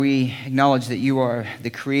We acknowledge that you are the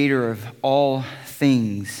creator of all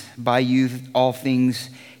things. By you, all things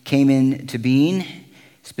came into being,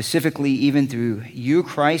 specifically even through you,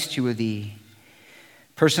 Christ, who are the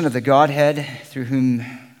person of the Godhead, through whom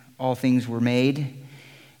all things were made.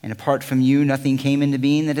 And apart from you, nothing came into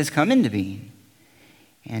being that has come into being.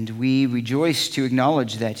 And we rejoice to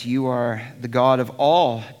acknowledge that you are the God of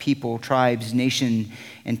all people, tribes, nation,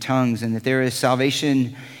 and tongues, and that there is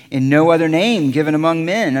salvation in no other name given among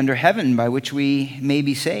men under heaven by which we may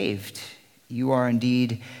be saved. You are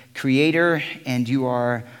indeed creator, and you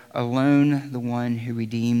are alone the one who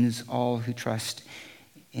redeems all who trust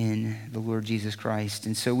in the Lord Jesus Christ.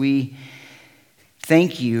 And so we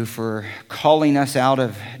thank you for calling us out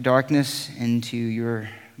of darkness into your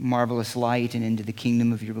marvelous light and into the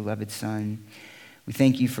kingdom of your beloved Son. We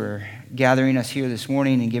thank you for gathering us here this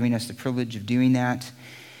morning and giving us the privilege of doing that.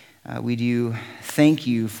 We do thank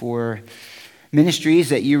you for ministries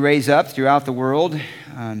that you raise up throughout the world,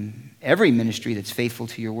 every ministry that's faithful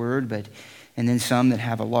to your word, and then some that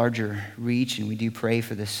have a larger reach. And we do pray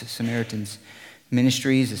for the Samaritan's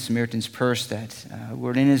ministries, the Samaritan's Purse, that,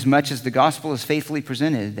 Lord, in as much as the gospel is faithfully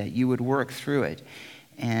presented, that you would work through it.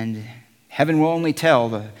 And heaven will only tell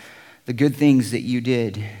the good things that you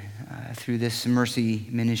did through this mercy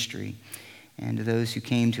ministry and to those who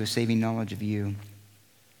came to a saving knowledge of you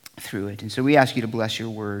through it. And so we ask you to bless your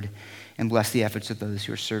word and bless the efforts of those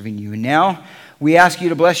who are serving you. And now we ask you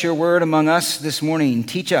to bless your word among us this morning.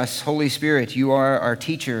 Teach us, Holy Spirit. You are our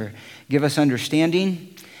teacher. Give us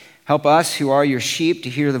understanding. Help us who are your sheep to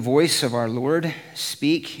hear the voice of our Lord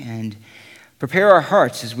speak, and prepare our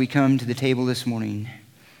hearts as we come to the table this morning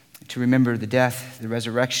to remember the death, the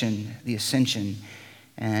resurrection, the ascension,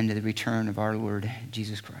 and the return of our Lord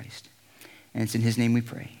Jesus Christ. And it's in his name we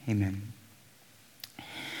pray. Amen.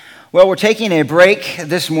 Well, we're taking a break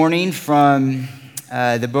this morning from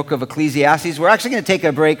the book of Ecclesiastes. We're actually going to take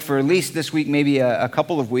a break for at least this week, maybe a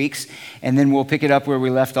couple of weeks, and then we'll pick it up where we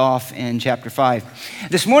left off in chapter 5.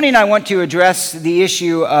 This morning I want to address the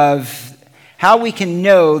issue of how we can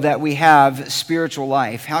know that we have spiritual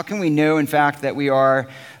life. How can we know, in fact, that we are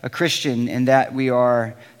a Christian and that we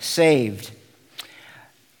are saved?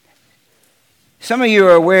 Some of you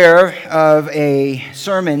are aware of a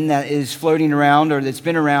sermon that is floating around, or that's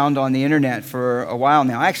been around on the internet for a while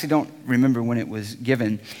now. I actually don't remember when it was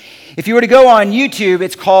given. If you were to go on YouTube,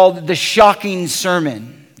 it's called The Shocking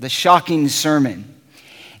Sermon. The Shocking Sermon.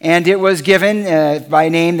 And it was given by a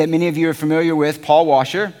name that many of you are familiar with, Paul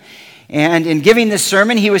Washer. And in giving this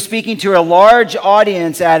sermon, he was speaking to a large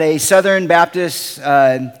audience at a Southern Baptist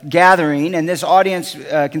gathering, and this audience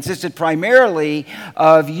consisted primarily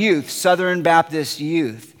of youth, Southern Baptist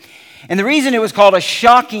youth. And the reason it was called a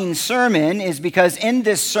shocking sermon is because in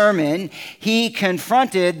this sermon, he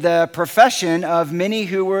confronted the profession of many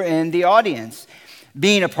who were in the audience.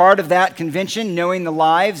 Being a part of that convention, knowing the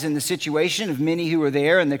lives and the situation of many who were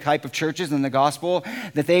there and the type of churches and the gospel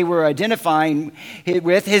that they were identifying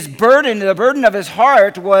with, the burden of his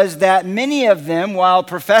heart was that many of them, while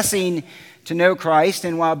professing to know Christ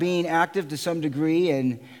and while being active to some degree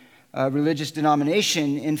in religious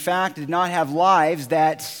denomination, in fact did not have lives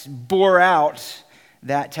that bore out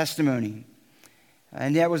that testimony.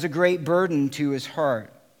 And that was a great burden to his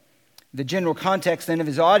heart. The general context then of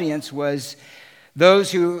his audience was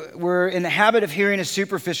those who were in the habit of hearing a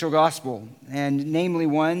superficial gospel, and namely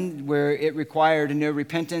one where it required no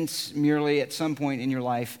repentance, merely at some point in your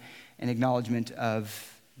life an acknowledgement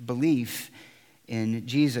of belief in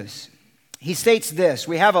Jesus. He states this.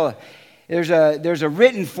 There's a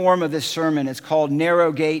written form of this sermon. It's called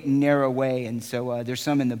Narrow Gate and Narrow Way, and so there's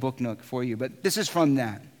some in the book nook for you, but this is from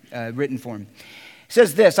that written form. It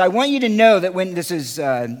says this: I want you to know that when this is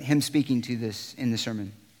him speaking to this in the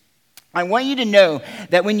sermon. I want you to know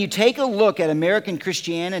that when you take a look at American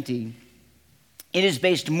Christianity, it is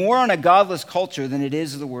based more on a godless culture than it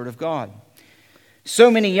is the Word of God.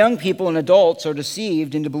 So many young people and adults are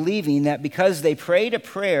deceived into believing that because they prayed a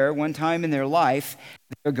prayer one time in their life,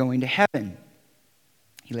 they're going to heaven.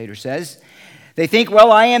 He later says, they think,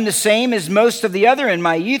 well, I am the same as most of the other in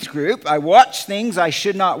my youth group. I watch things I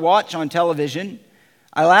should not watch on television.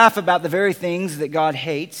 I laugh about the very things that God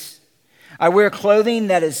hates. I wear clothing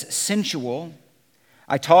that is sensual.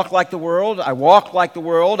 I talk like the world. I walk like the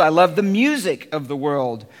world. I love the music of the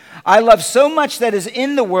world. I love so much that is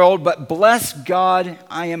in the world, but bless God,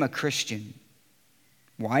 I am a Christian.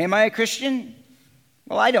 Why am I a Christian?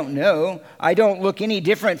 Well, I don't know. I don't look any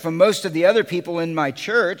different from most of the other people in my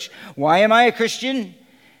church. Why am I a Christian?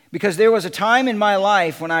 Because there was a time in my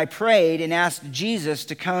life when I prayed and asked Jesus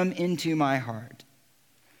to come into my heart.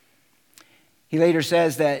 He later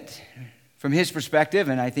says that From his perspective,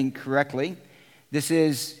 and I think correctly, this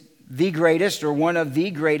is the greatest or one of the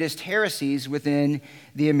greatest heresies within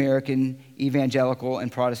the American evangelical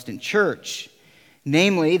and Protestant church.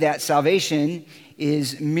 Namely, that salvation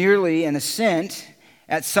is merely an assent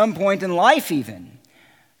at some point in life even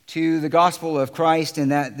to the gospel of Christ,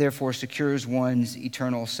 and that therefore secures one's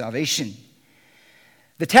eternal salvation.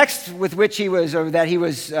 The text with which he was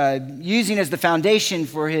using as the foundation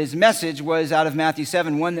for his message was out of Matthew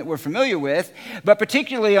 7, one that we're familiar with, but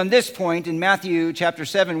particularly on this point in Matthew chapter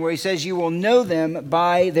 7, where he says, "You will know them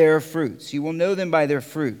by their fruits." You will know them by their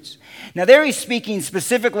fruits. Now there he's speaking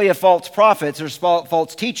specifically of false prophets or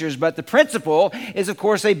false teachers, but the principle is of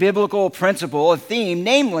course a biblical principle, a theme,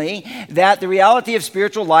 namely that the reality of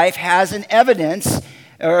spiritual life has an evidence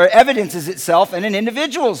or evidences itself in an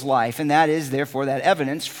individual's life, and that is, therefore, that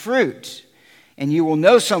evidence, fruit. And you will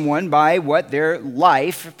know someone by what their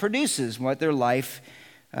life produces, what their life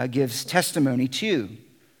gives testimony to.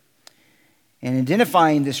 And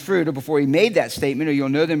identifying this fruit, or before he made that statement, or you'll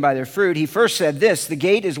know them by their fruit, he first said this: the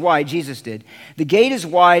gate is wide, Jesus did. The gate is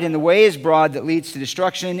wide and the way is broad that leads to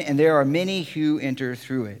destruction, and there are many who enter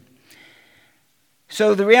through it.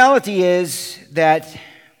 So the reality is that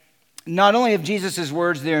not only of Jesus'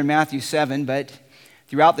 words there in Matthew 7, but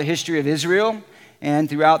throughout the history of Israel and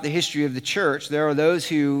throughout the history of the church, there are those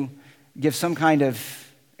who give some kind of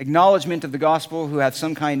acknowledgement of the gospel, who have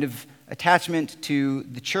some kind of attachment to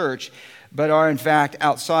the church, but are in fact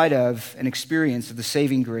outside of an experience of the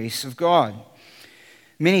saving grace of God.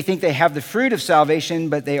 Many think they have the fruit of salvation,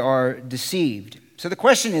 but they are deceived. So the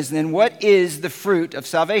question is then, what is the fruit of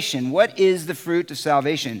salvation? What is the fruit of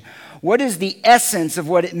salvation? What is the essence of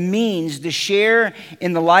what it means to share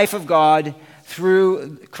in the life of God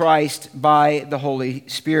through Christ by the Holy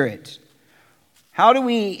Spirit? How do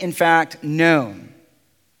we, in fact, know?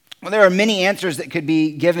 Well, there are many answers that could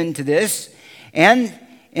be given to this. And,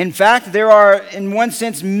 in fact, there are, in one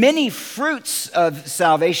sense, many fruits of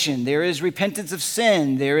salvation. There is repentance of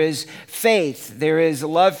sin. There is faith. There is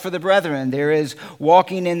love for the brethren. There is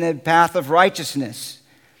walking in the path of righteousness.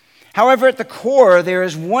 However, at the core, there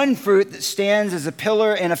is one fruit that stands as a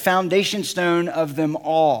pillar and a foundation stone of them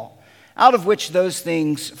all, out of which those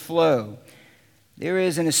things flow. There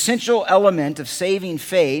is an essential element of saving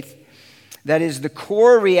faith that is the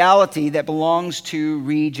core reality that belongs to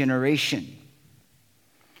regeneration.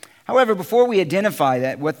 However, before we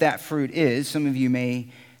identify what that fruit is, some of you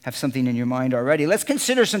may have something in your mind already, let's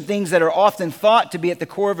consider some things that are often thought to be at the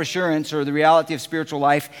core of assurance or the reality of spiritual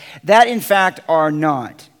life that in fact are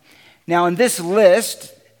not. Now, in this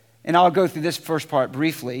list, and I'll go through this first part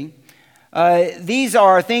briefly, these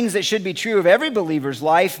are things that should be true of every believer's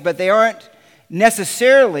life, but they aren't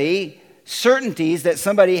necessarily certainties that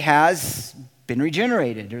somebody has been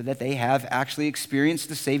regenerated or that they have actually experienced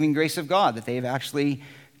the saving grace of God, that they have actually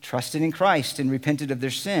trusted in Christ and repented of their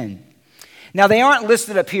sin. Now, they aren't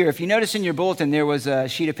listed up here. If you notice in your bulletin, there was a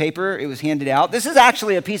sheet of paper. It was handed out. This is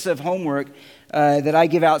actually a piece of homework that I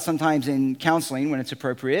give out sometimes in counseling when it's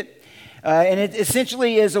appropriate. And it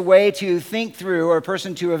essentially is a way to think through, or a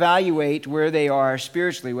person to evaluate where they are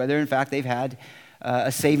spiritually, whether in fact they've had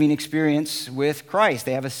a saving experience with Christ.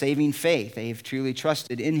 They have a saving faith. They have truly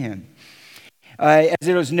trusted in Him. As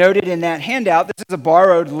it was noted in that handout, this is a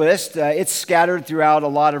borrowed list. It's scattered throughout a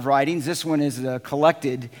lot of writings. This one is a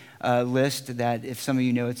collected list that, if some of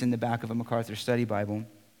you know, it's in the back of a MacArthur Study Bible.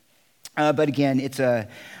 But again,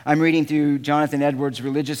 I'm reading through Jonathan Edwards'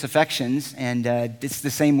 Religious Affections, and it's the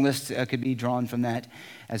same list could be drawn from that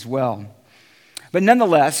as well. But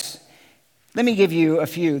nonetheless, let me give you a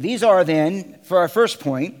few. These are then, for our first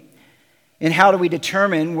point, in how do we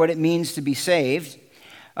determine what it means to be saved.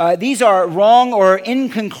 These are wrong or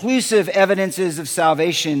inconclusive evidences of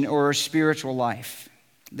salvation or spiritual life.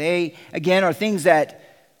 They, again, are things that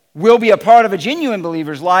will be a part of a genuine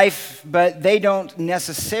believer's life, but they don't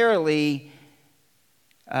necessarily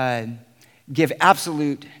give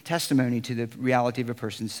absolute testimony to the reality of a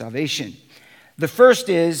person's salvation. The first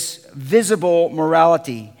is visible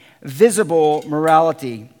morality. Visible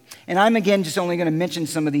morality. And I'm again just only going to mention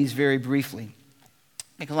some of these very briefly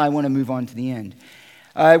because I want to move on to the end.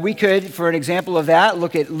 We could, for an example of that,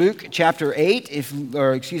 look at Luke chapter 8,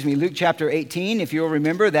 Luke chapter 18. If you'll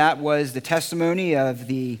remember, that was the testimony of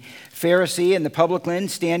the Pharisee and the publican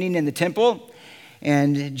standing in the temple.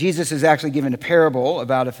 And Jesus is actually given a parable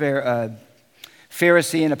about a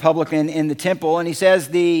Pharisee and a publican in the temple. And he says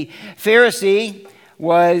the Pharisee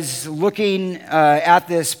was looking at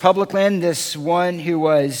this publican, this one who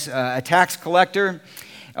was a tax collector.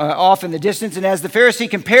 off in the distance. And as the Pharisee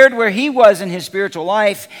compared where he was in his spiritual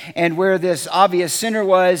life and where this obvious sinner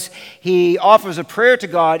was, he offers a prayer to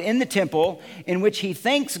God in the temple in which he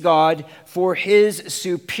thanks God for his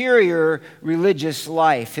superior religious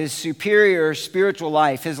life, his superior spiritual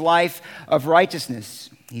life, his life of righteousness.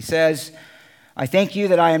 He says, I thank you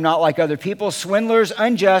that I am not like other people, swindlers,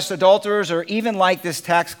 unjust, adulterers, or even like this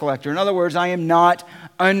tax collector. In other words, I am not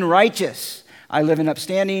unrighteous. I live an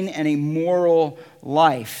upstanding and a moral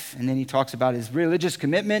life. And then he talks about his religious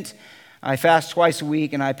commitment. I fast twice a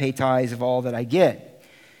week and I pay tithes of all that I get.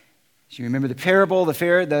 So you remember the parable, the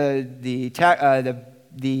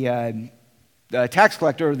tax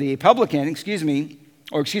collector, or the publican,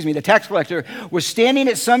 the tax collector was standing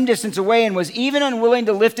at some distance away and was even unwilling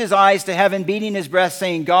to lift his eyes to heaven, beating his breast,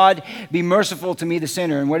 saying, God, be merciful to me, the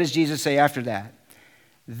sinner. And what does Jesus say after that?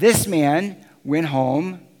 This man went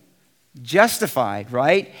home justified,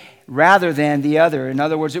 right? Rather than the other. In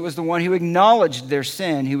other words, it was the one who acknowledged their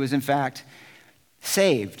sin who was in fact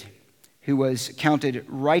saved, who was counted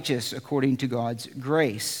righteous according to God's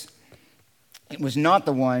grace. It was not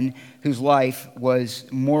the one whose life was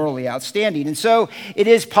morally outstanding. And so it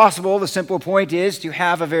is possible, the simple point is, to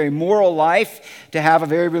have a very moral life, to have a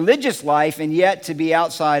very religious life, and yet to be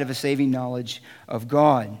outside of a saving knowledge of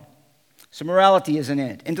God. So morality isn't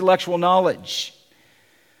it. Intellectual knowledge.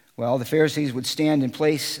 Well, the Pharisees would stand in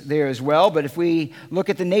place there as well. But if we look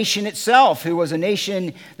at the nation itself, who was a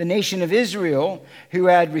nation, the nation of Israel, who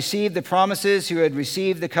had received the promises, who had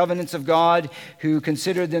received the covenants of God, who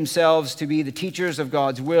considered themselves to be the teachers of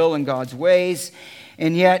God's will and God's ways,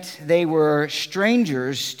 and yet they were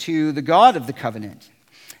strangers to the God of the covenant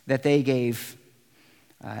that they gave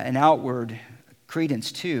an outward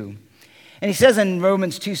credence to. And he says in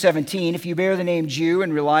Romans 2:17, if you bear the name Jew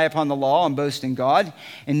and rely upon the law and boast in God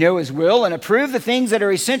and know his will and approve the things that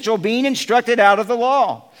are essential, being instructed out of the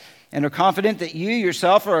law, and are confident that you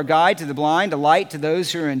yourself are a guide to the blind, a light to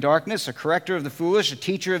those who are in darkness, a corrector of the foolish, a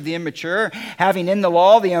teacher of the immature, having in the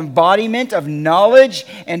law the embodiment of knowledge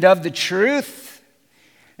and of the truth.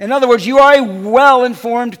 In other words, you are a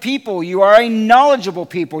well-informed people. You are a knowledgeable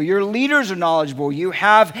people. Your leaders are knowledgeable. You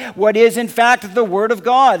have what is, in fact, the Word of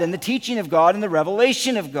God and the teaching of God and the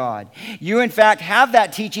revelation of God. You, in fact, have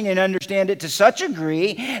that teaching and understand it to such a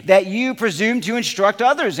degree that you presume to instruct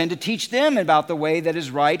others and to teach them about the way that is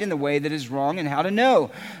right and the way that is wrong and how to know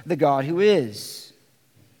the God who is.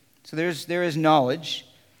 So there is knowledge.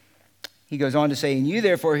 He goes on to say, and you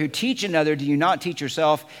therefore who teach another, do you not teach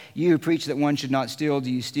yourself? You who preach that one should not steal, do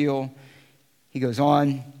you steal? He goes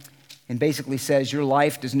on and basically says your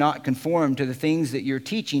life does not conform to the things that you're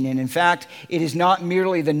teaching. And in fact, it is not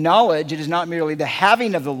merely the knowledge, it is not merely the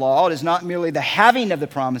having of the law, it is not merely the having of the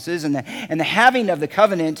promises and the having of the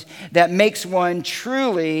covenant that makes one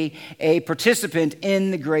truly a participant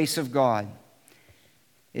in the grace of God.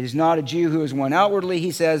 It is not a Jew who is one outwardly,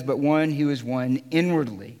 he says, but one who is one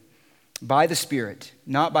inwardly. By the Spirit,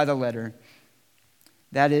 not by the letter.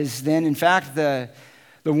 That is then, in fact, the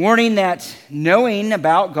warning that knowing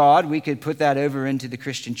about God, we could put that over into the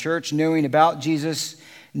Christian church, knowing about Jesus,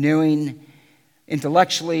 knowing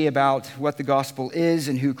intellectually about what the gospel is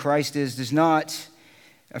and who Christ is, does not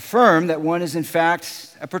affirm that one is, in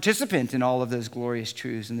fact, a participant in all of those glorious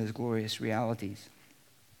truths and those glorious realities.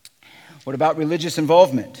 What about religious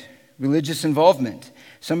involvement? Religious involvement.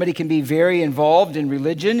 Somebody can be very involved in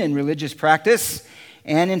religion and religious practice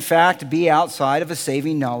and, in fact, be outside of a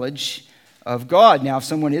saving knowledge of God. Now, if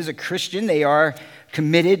someone is a Christian, they are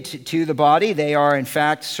committed to the body. They are, in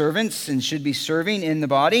fact, servants and should be serving in the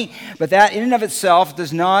body. But that, in and of itself,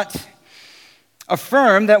 does not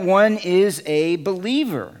affirm that one is a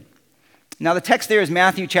believer. Now, the text there is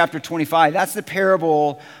Matthew chapter 25. That's the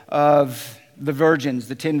parable of the virgins,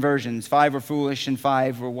 the 10 virgins. 5 were foolish and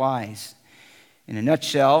 5 were wise. In a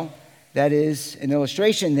nutshell, that is an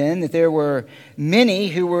illustration then that there were many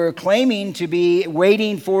who were claiming to be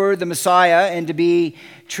waiting for the Messiah and to be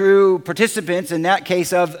true participants, in that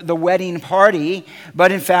case, of the wedding party,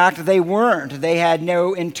 but in fact they weren't. They had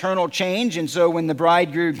no internal change, and so when the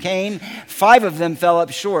bridegroom came, 5 of them fell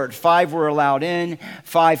up short. 5 were allowed in,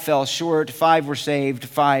 5 fell short, 5 were saved,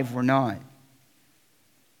 5 were not.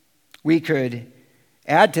 We could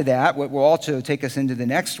add to that what will also take us into the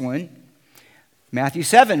next one. Matthew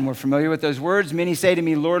 7, we're familiar with those words. Many say to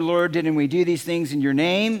me, Lord, Lord, didn't we do these things in your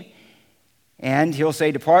name? And he'll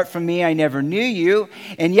say, depart from me, I never knew you.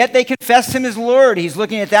 And yet they confess him as Lord. He's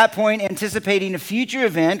looking at that point, anticipating a future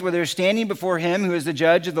event where they're standing before him, who is the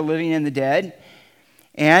judge of the living and the dead.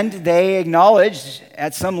 And they acknowledged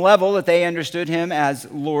at some level that they understood him as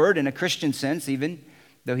Lord in a Christian sense, even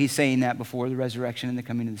though he's saying that before the resurrection and the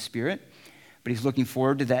coming of the Spirit. But he's looking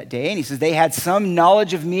forward to that day. And he says, they had some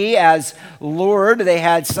knowledge of me as Lord. They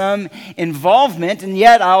had some involvement. And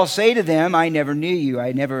yet I'll say to them, I never knew you.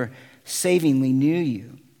 I never savingly knew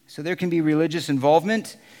you. So there can be religious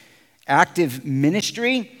involvement, active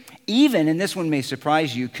ministry, even, and this one may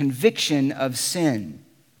surprise you, conviction of sin.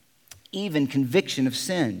 Even conviction of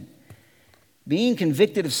sin. Being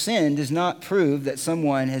convicted of sin does not prove that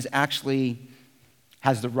someone has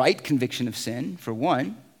the right conviction of sin, for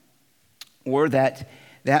one, or that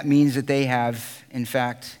means that they have, in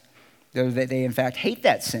fact, hate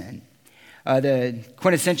that sin. The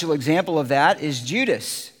quintessential example of that is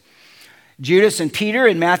Judas. Judas and Peter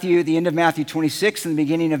in Matthew, at the end of Matthew 26 and the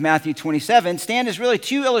beginning of Matthew 27, stand as really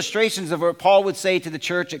two illustrations of what Paul would say to the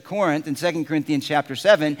church at Corinth in 2 Corinthians chapter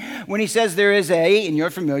 7, when he says there is and you're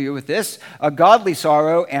familiar with this, a godly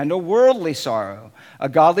sorrow and a worldly sorrow. A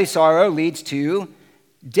godly sorrow leads to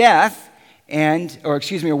death, a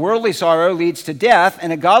worldly sorrow leads to death,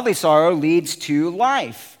 and a godly sorrow leads to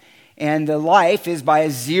life. And the life is by a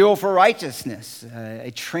zeal for righteousness, a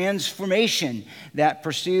transformation that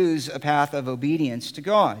pursues a path of obedience to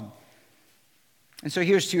God. And so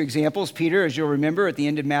here's two examples. Peter, as you'll remember, at the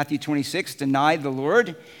end of Matthew 26, denied the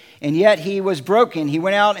Lord, and yet he was broken. He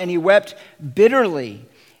went out and he wept bitterly.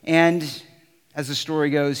 And as the story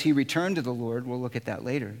goes, he returned to the Lord. We'll look at that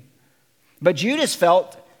later. But Judas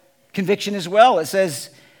felt conviction as well. It says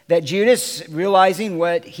that Judas, realizing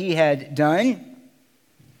what he had done,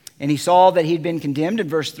 and he saw that he'd been condemned in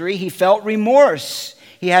verse 3, he felt remorse.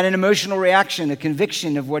 He had an emotional reaction, a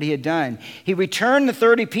conviction of what he had done. He returned the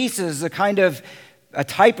 30 pieces, a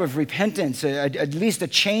type of repentance, at least a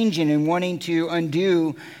changing and wanting to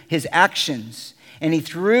undo his actions. And he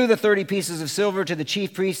threw the 30 pieces of silver to the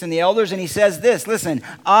chief priests and the elders, and he says this, listen,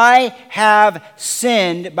 I have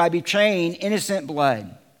sinned by betraying innocent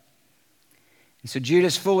blood. And so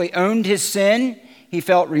Judas fully owned his sin. He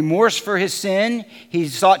felt remorse for his sin. He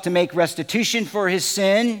sought to make restitution for his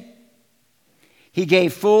sin. He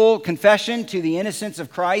gave full confession to the innocence of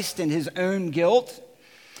Christ and his own guilt.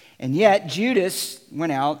 And yet Judas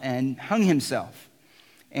went out and hung himself,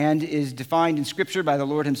 and is defined in Scripture by the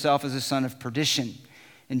Lord himself as a son of perdition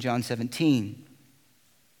in John 17.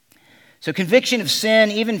 So conviction of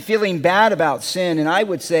sin, even feeling bad about sin, and I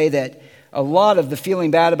would say that a lot of the feeling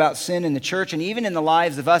bad about sin in the church and even in the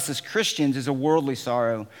lives of us as Christians is a worldly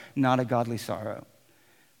sorrow, not a godly sorrow.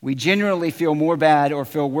 We generally feel more bad or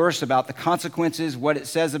feel worse about the consequences, what it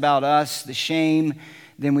says about us, the shame,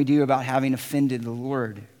 than we do about having offended the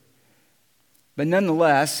Lord. But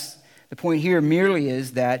nonetheless, the point here merely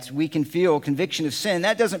is that we can feel conviction of sin.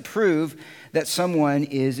 That doesn't prove that someone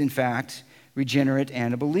is, in fact, regenerate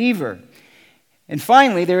and a believer. And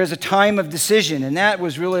finally, there is a time of decision, and that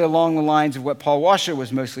was really along the lines of what Paul Washer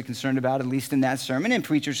was mostly concerned about, at least in that sermon, and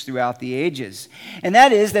preachers throughout the ages. And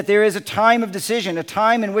that is that there is a time of decision, a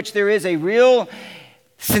time in which there is a real,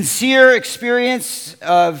 sincere experience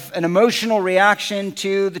of an emotional reaction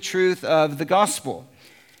to the truth of the gospel.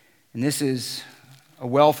 And this is a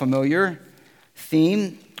well-familiar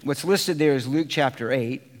theme. What's listed there is Luke chapter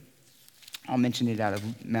 8. I'll mention it out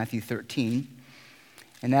of Matthew 13.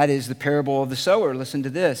 And that is the parable of the sower. Listen to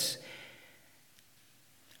this.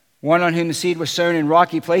 One on whom the seed was sown in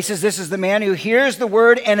rocky places. This is the man who hears the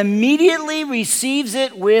word and immediately receives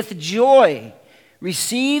it with joy.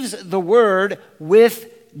 Receives the word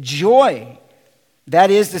with joy.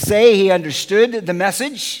 That is to say, he understood the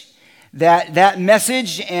message, that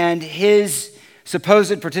message and his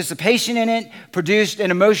supposed participation in it produced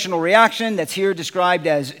an emotional reaction that's here described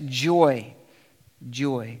as joy.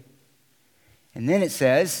 Joy. And then it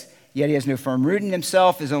says, yet he has no firm root in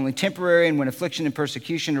himself, is only temporary, and when affliction and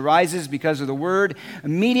persecution arises because of the word,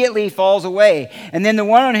 immediately falls away. And then the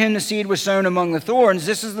one on whom the seed was sown among the thorns,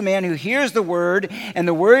 this is the man who hears the word, and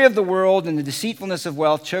the worry of the world and the deceitfulness of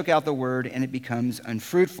wealth choke out the word, and it becomes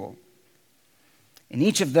unfruitful. In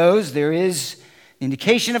each of those, there is the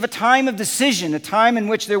indication of a time of decision, a time in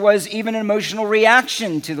which there was even an emotional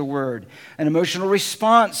reaction to the word, an emotional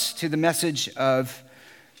response to the message of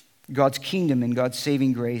God's kingdom and God's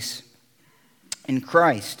saving grace in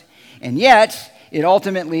Christ. And yet, it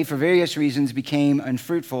ultimately, for various reasons, became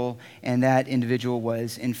unfruitful, and that individual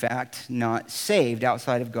was, in fact, not saved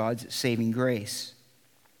outside of God's saving grace.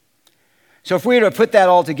 So if we were to put that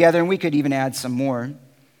all together, and we could even add some more,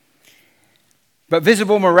 but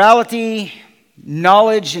visible morality,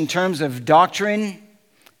 knowledge in terms of doctrine,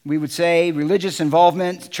 we would say religious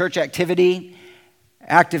involvement, church activity,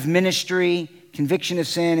 active ministry, conviction of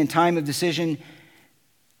sin, and time of decision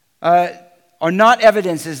are not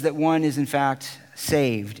evidences that one is in fact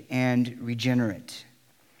saved and regenerate.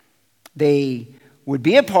 They would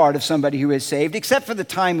be a part of somebody who is saved, except for the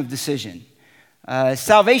time of decision.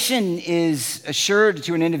 Salvation is assured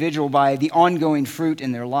to an individual by the ongoing fruit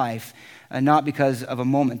in their life, not because of a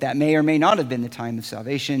moment. That may or may not have been the time of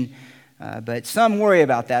salvation, but some worry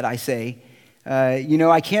about that, I say.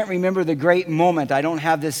 I can't remember the great moment. I don't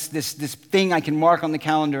have this thing I can mark on the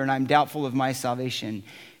calendar, and I'm doubtful of my salvation.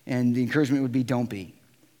 And the encouragement would be, don't be.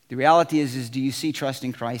 The reality is do you see trust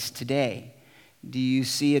in Christ today? Do you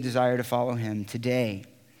see a desire to follow him today?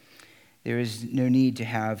 There is no need to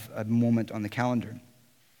have a moment on the calendar.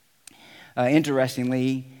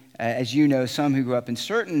 Interestingly, as you know, some who grew up in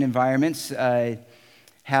certain environments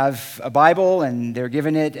have a Bible, and they're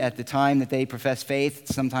given it at the time that they profess faith,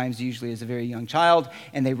 sometimes usually as a very young child,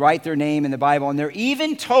 and they write their name in the Bible, and they're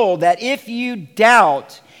even told that if you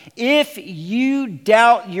doubt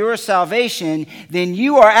your salvation, then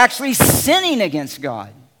you are actually sinning against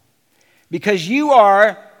God, because you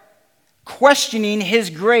are questioning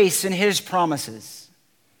his grace and his promises.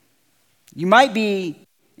 You might be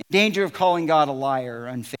in danger of calling God a liar or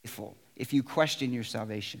unfaithful if you question your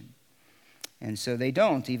salvation. And so they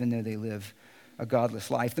don't, even though they live a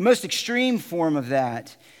godless life. The most extreme form of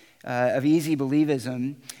that, of easy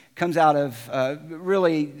believism, comes out of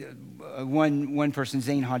one person,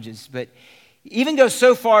 Zane Hodges, but even goes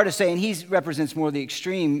so far to say, and he represents more the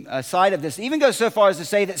extreme side of this, even goes so far as to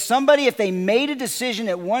say that somebody, if they made a decision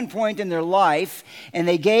at one point in their life and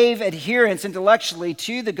they gave adherence intellectually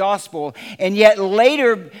to the gospel and yet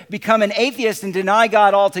later become an atheist and deny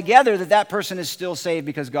God altogether, that person is still saved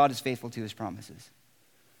because God is faithful to his promises.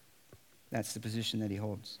 That's the position that he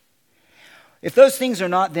holds. If those things are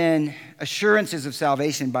not then assurances of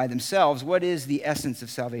salvation by themselves, what is the essence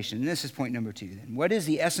of salvation? And this is point number 2 then. What is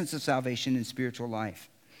the essence of salvation in spiritual life?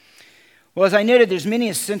 Well, as I noted, there's many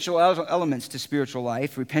essential elements to spiritual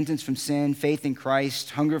life: repentance from sin, faith in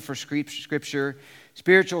Christ, hunger for Scripture,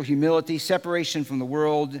 spiritual humility, separation from the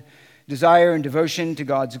world, desire and devotion to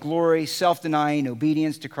God's glory, self-denying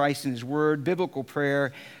obedience to Christ and his word, biblical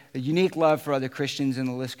prayer, a unique love for other Christians, and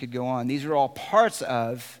the list could go on. These are all parts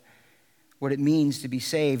of what it means to be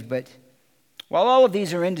saved. But while all of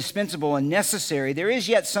these are indispensable and necessary, there is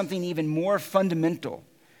yet something even more fundamental,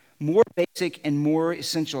 more basic, and more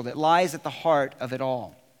essential that lies at the heart of it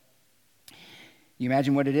all. You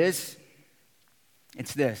imagine what it is?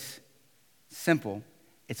 It's this. Simple.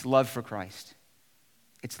 It's love for Christ.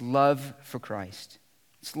 It's love for Christ.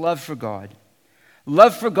 It's love for God.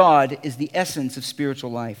 Love for God is the essence of spiritual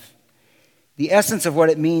life, the essence of what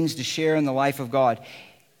it means to share in the life of God.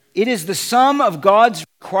 It is the sum of God's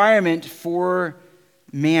requirement for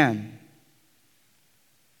man.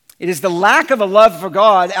 It is the lack of a love for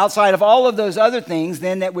God outside of all of those other things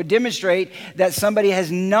then that would demonstrate that somebody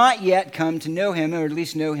has not yet come to know him, or at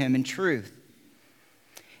least know him in truth.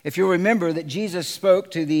 If you'll remember that Jesus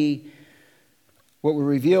spoke to what were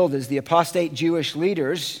revealed as the apostate Jewish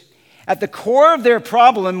leaders, at the core of their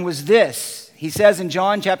problem was this. He says in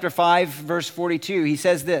John chapter 5, verse 42, he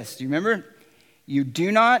says this. Do you remember? You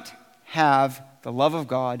do not have the love of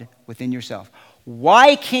God within yourself.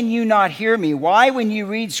 Why can you not hear me? Why, when you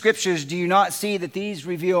read scriptures, do you not see that these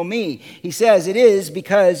reveal me? He says it is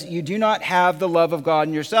because you do not have the love of God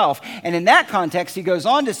in yourself. And in that context, he goes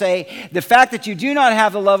on to say, the fact that you do not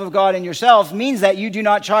have the love of God in yourself means that you do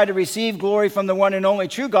not try to receive glory from the one and only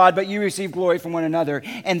true God, but you receive glory from one another,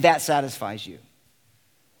 and that satisfies you.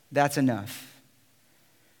 That's enough.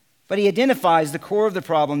 But he identifies the core of the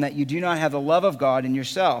problem, that you do not have the love of God in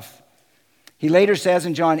yourself. He later says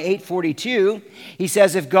in John 8:42, he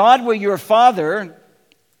says, if God were your father, can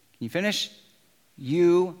you finish?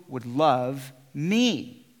 You would love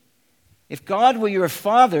me. If God were your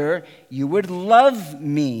father, you would love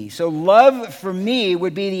me. So love for me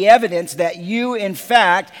would be the evidence that you, in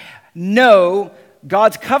fact, know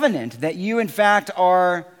God's covenant, that you, in fact,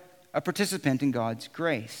 are a participant in God's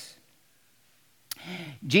grace.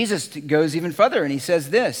 Jesus goes even further, and he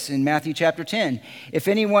says this in Matthew chapter 10. If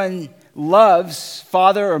anyone loves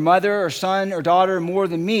father or mother or son or daughter more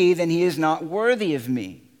than me, then he is not worthy of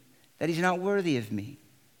me. That he's not worthy of me.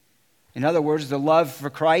 In other words, the love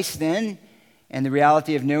for Christ then, and the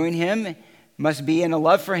reality of knowing him, must be in a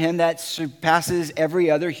love for him that surpasses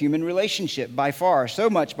every other human relationship by far. So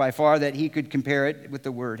much by far that he could compare it with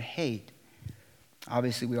the word hate.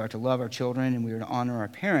 Obviously, we are to love our children and we are to honor our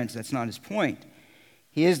parents. That's not his point.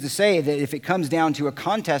 He is to say that if it comes down to a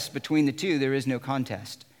contest between the two, there is no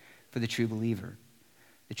contest for the true believer.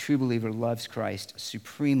 The true believer loves Christ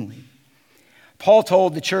supremely. Paul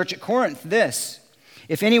told the church at Corinth this: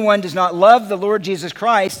 if anyone does not love the Lord Jesus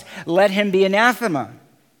Christ, let him be anathema.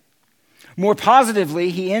 More positively,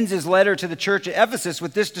 he ends his letter to the church at Ephesus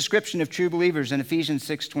with this description of true believers in Ephesians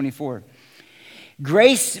 6:24.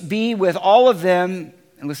 Grace be with all of them,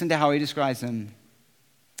 and listen to how he describes them,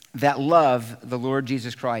 that love the Lord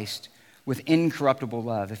Jesus Christ with incorruptible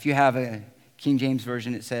love. If you have a King James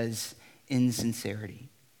Version, it says, in sincerity,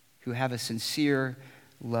 who have a sincere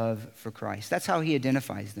love for Christ. That's how he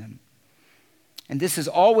identifies them. And this has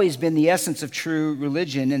always been the essence of true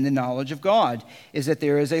religion and the knowledge of God, is that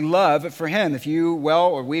there is a love for him. If you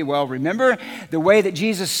we well remember the way that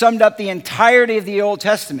Jesus summed up the entirety of the Old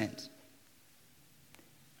Testament.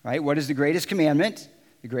 Right? What is the greatest commandment?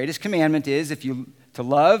 The greatest commandment is to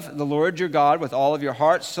love the Lord your God with all of your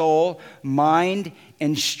heart, soul, mind,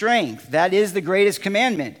 and strength. That is the greatest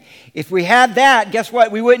commandment. If we had that, guess what?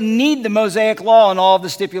 We wouldn't need the Mosaic law and all of the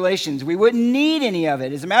stipulations. We wouldn't need any of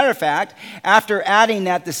it. As a matter of fact, after adding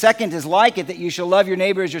that the second is like it, that you shall love your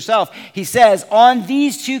neighbor as yourself, he says, on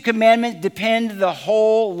these two commandments depend the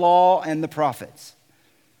whole law and the prophets.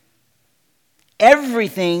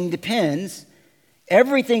 Everything depends.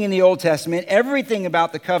 Everything in the Old Testament, everything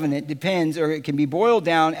about the covenant depends, or it can be boiled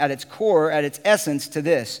down at its core, at its essence, to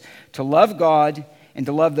this: to love God and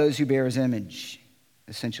to love those who bear his image,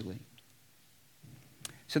 essentially.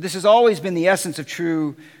 So this has always been the essence of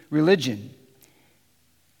true religion.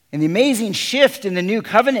 And the amazing shift in the new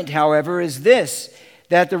covenant, however, is this: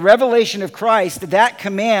 that the revelation of Christ, that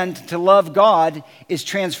command to love God, is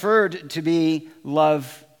transferred to be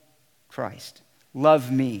love Christ, love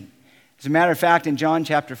me. As a matter of fact, in John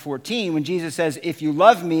chapter 14, when Jesus says, if you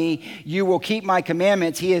love me, you will keep my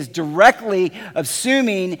commandments, he is directly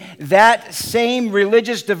assuming that same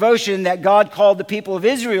religious devotion that God called the people of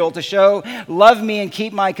Israel to show, love me and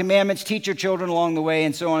keep my commandments, teach your children along the way,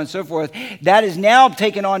 and so on and so forth. That is now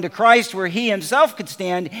taken on to Christ, where he himself could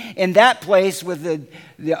stand in that place with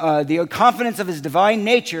the confidence of his divine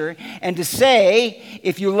nature, and to say,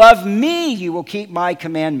 if you love me, you will keep my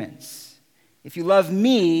commandments. If you love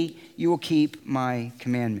me, you will keep my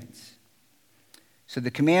commandments. So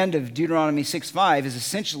the command of Deuteronomy 6:5 is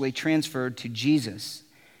essentially transferred to Jesus.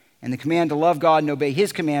 And the command to love God and obey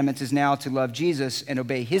his commandments is now to love Jesus and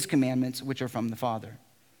obey his commandments, which are from the Father.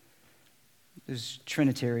 There's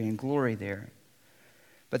Trinitarian glory there.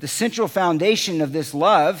 But the central foundation of this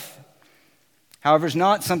love, however, is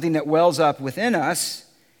not something that wells up within us.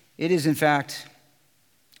 It is, in fact,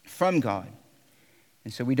 from God.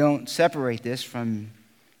 And so we don't separate this from,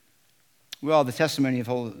 the testimony of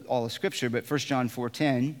all of Scripture, but 1 John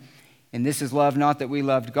 4:10, and this is love, not that we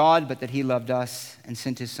loved God, but that he loved us and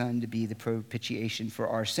sent his Son to be the propitiation for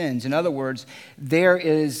our sins. In other words, there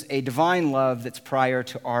is a divine love that's prior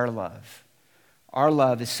to our love. Our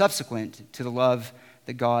love is subsequent to the love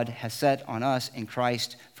that God has set on us in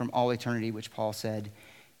Christ from all eternity, which Paul said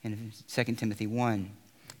in 2 Timothy 1.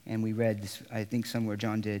 And we read this, I think somewhere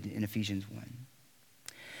John did, in Ephesians 1.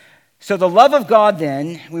 So the love of God,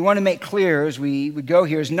 then, we want to make clear as we go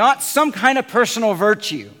here, is not some kind of personal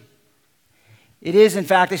virtue. It is, in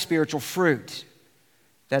fact, a spiritual fruit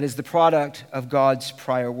that is the product of God's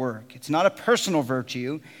prior work. It's not a personal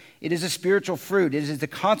virtue. It is a spiritual fruit. It is the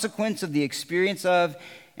consequence of the experience of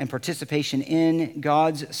and participation in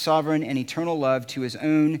God's sovereign and eternal love to his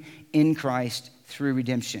own in Christ through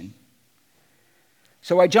redemption.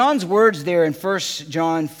 So while John's words there in 1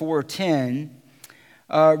 John 4:10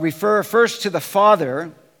 refer first to the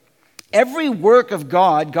Father, every work of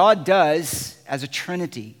God does as a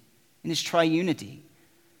Trinity in his triunity.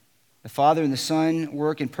 The Father and the Son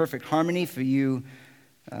work in perfect harmony. For you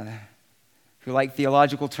who like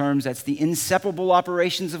theological terms, that's the inseparable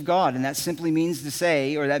operations of God. And that simply means to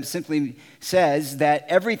say, or that simply says that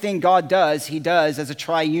everything God does, he does as a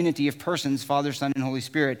triunity of persons, Father, Son, and Holy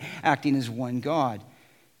Spirit, acting as one God.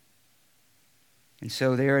 And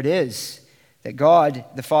so there it is. That God,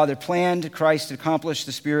 the Father, planned, Christ accomplished,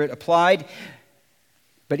 the Spirit applied.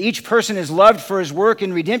 But each person is loved for his work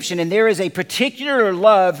in redemption, and there is a particular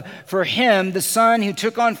love for him, the Son who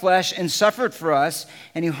took on flesh and suffered for us,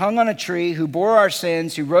 and who hung on a tree, who bore our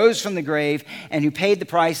sins, who rose from the grave, and who paid the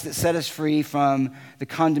price that set us free from the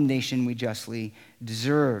condemnation we justly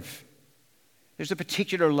deserve. There's a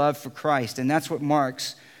particular love for Christ, and that's what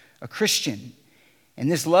marks a Christian. And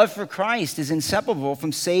this love for Christ is inseparable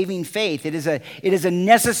from saving faith. It is a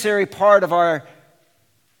necessary part of our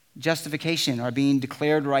justification, our being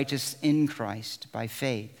declared righteous in Christ by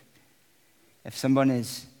faith. If someone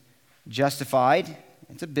is justified,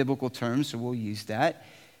 it's a biblical term, so we'll use that.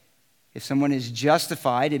 If someone is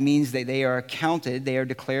justified, it means that they are counted, they are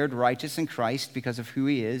declared righteous in Christ because of who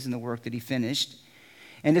he is and the work that he finished.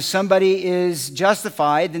 And if somebody is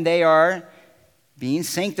justified, then they are being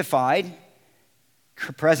sanctified,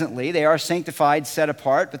 presently. They are sanctified, set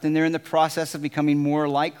apart, but then they're in the process of becoming more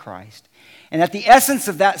like Christ. And at the essence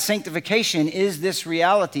of that sanctification is this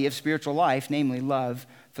reality of spiritual life, namely love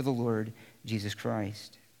for the Lord Jesus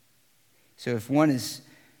Christ. So if one is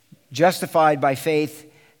justified by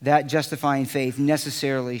faith, that justifying faith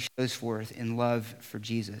necessarily shows forth in love for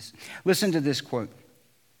Jesus. Listen to this quote.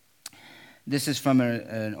 This is from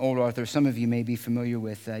an old author some of you may be familiar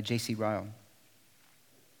with, J.C. Ryle.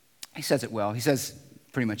 He says it well. He says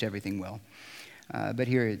pretty much everything well. But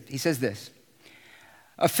here he says this.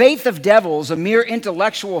 A faith of devils, a mere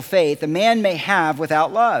intellectual faith, a man may have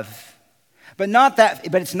without love. But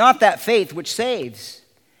it's not that faith which saves.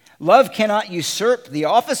 Love cannot usurp the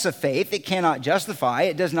office of faith. It cannot justify.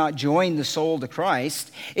 It does not join the soul to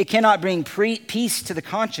Christ. It cannot bring peace to the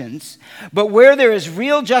conscience. But where there is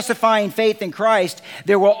real justifying faith in Christ,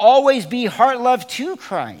 there will always be heart love to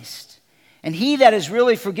Christ. And he that is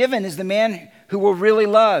really forgiven is the man who will really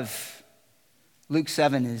love. Luke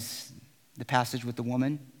 7 is the passage with the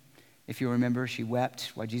woman. If you remember, she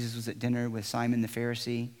wept while Jesus was at dinner with Simon the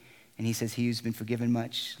Pharisee. And he says, he who's been forgiven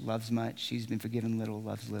much loves much. He who's been forgiven little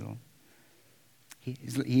loves little.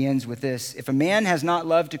 He ends with this. If a man has not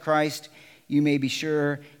love to Christ, you may be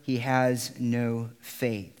sure he has no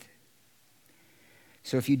faith.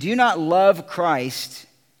 So if you do not love Christ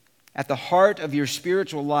at the heart of your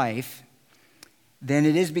spiritual life, then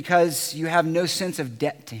it is because you have no sense of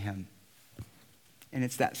debt to him. And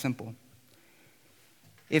it's that simple.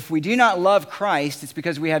 If we do not love Christ, it's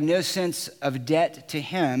because we have no sense of debt to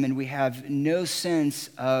him, and we have no sense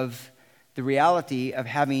of the reality of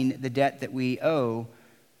having the debt that we owe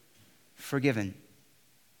forgiven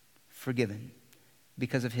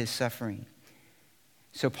because of his suffering.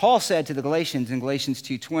 So Paul said to the Galatians in Galatians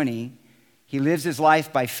 2:20, he lives his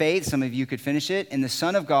life by faith, some of you could finish it, in the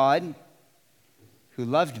Son of God who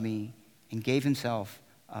loved me and gave himself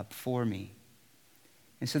up for me.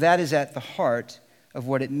 And so that is at the heart of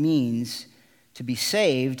what it means to be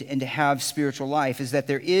saved and to have spiritual life, is that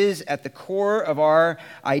there is at the core of our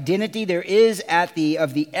identity, there is of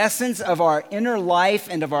the essence of our inner life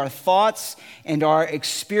and of our thoughts and our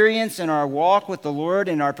experience and our walk with the Lord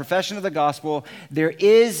and our profession of the gospel, there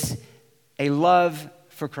is a love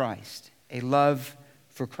for Christ, a love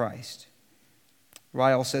for Christ.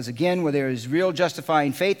 Ryle says again, where there is real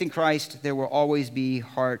justifying faith in Christ, there will always be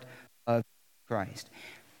heart of Christ.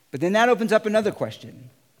 But then that opens up another question.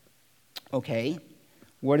 Okay,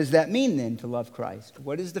 what does that mean then to love Christ?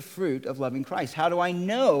 What is the fruit of loving Christ? How do I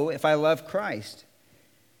know if I love Christ?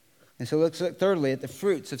 And so let's look thirdly at the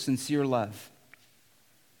fruits of sincere love.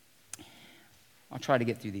 I'll try to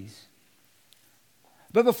get through these.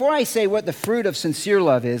 But before I say what the fruit of sincere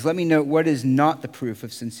love is, let me note what is not the proof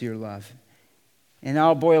of sincere love. And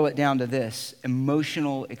I'll boil it down to this: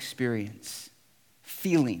 emotional experience,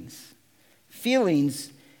 feelings.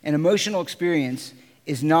 Feelings and emotional experience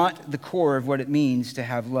is not the core of what it means to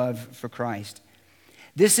have love for Christ.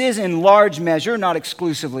 This is in large measure, not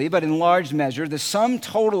exclusively, but in large measure, the sum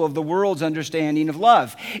total of the world's understanding of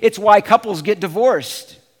love. It's why couples get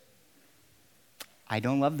divorced. I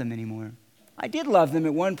don't love them anymore. I did love them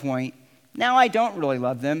at one point. Now I don't really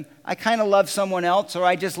love them. I kind of love someone else, or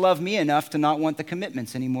I just love me enough to not want the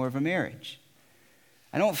commitments anymore of a marriage.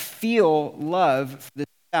 I don't feel love for this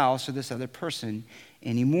spouse or this other person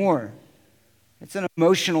anymore. It's an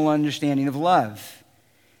emotional understanding of love.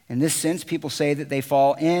 In this sense, people say that they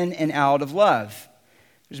fall in and out of love.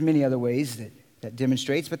 There's many other ways that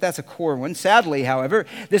demonstrates, but that's a core one. Sadly, however,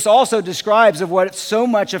 this also describes of what so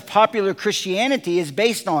much of popular Christianity is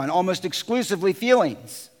based on, almost exclusively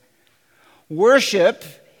feelings. Worship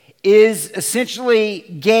is essentially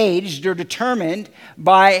gauged or determined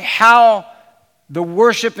by how the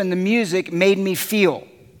worship and the music made me feel,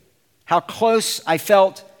 how close I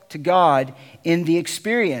felt to God in the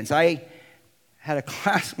experience. I had a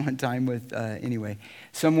class one time with,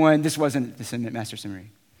 someone, this wasn't the Master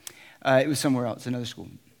Seminary. It was somewhere else, another school.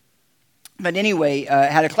 But anyway,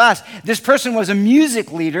 had a class. This person was a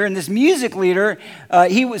music leader, and this music leader,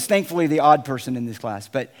 he was thankfully the odd person in this class,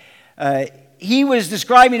 but he was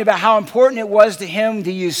describing about how important it was to him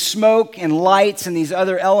to use smoke and lights and these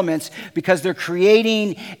other elements because they're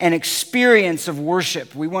creating an experience of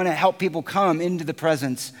worship. We want to help people come into the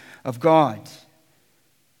presence of God.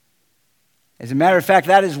 As a matter of fact,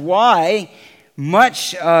 that is why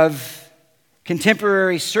much of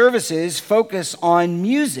contemporary services focus on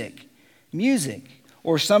music,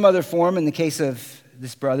 or some other form, in the case of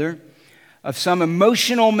this brother, of some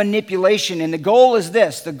emotional manipulation. And the goal is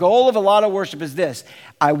this. The goal of a lot of worship is this: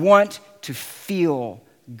 I want to feel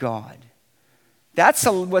God. That's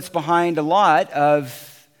what's behind a lot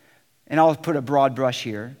of and I'll put a broad brush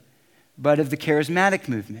here, but of the charismatic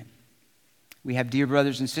movement. We have dear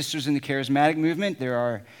brothers and sisters in the charismatic movement. There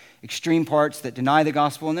are extreme parts that deny the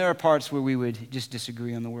gospel, and there are parts where we would just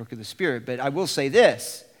disagree on the work of the Spirit. But I will say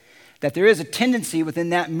this, that there is a tendency within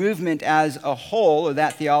that movement as a whole, or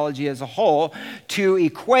that theology as a whole, to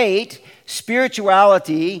equate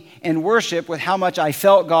spirituality and worship with how much I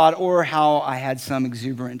felt God or how I had some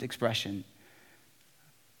exuberant expression.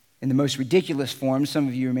 In the most ridiculous form, some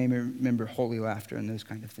of you may remember holy laughter and those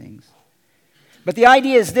kind of things. But the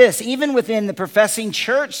idea is this, even within the professing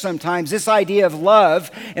church sometimes, this idea of love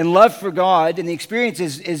and love for God and the experience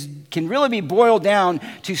can really be boiled down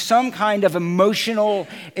to some kind of emotional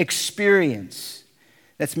experience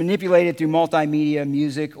that's manipulated through multimedia,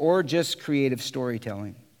 music, or just creative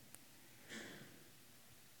storytelling.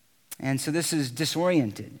 And so this is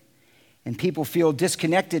disoriented. And people feel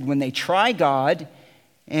disconnected when they try God,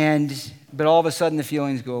 but all of a sudden the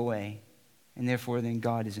feelings go away. And therefore then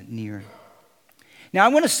God isn't near. Now, I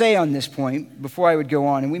want to say on this point, before I would go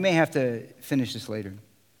on, and we may have to finish this later.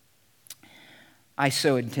 I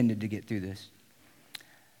so intended to get through this.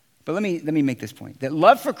 But let me make this point. That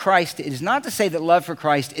love for Christ is not to say that love for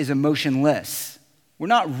Christ is emotionless. We're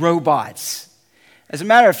not robots. As a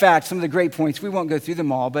matter of fact, some of the great points, we won't go through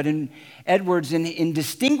them all, but in Edwards, in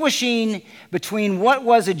distinguishing between what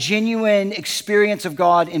was a genuine experience of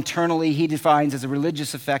God internally, he defines as a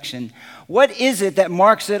religious affection, what is it that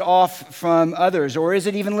marks it off from others? Or is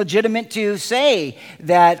it even legitimate to say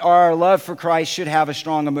that our love for Christ should have a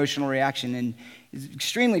strong emotional reaction? And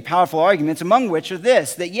extremely powerful arguments, among which are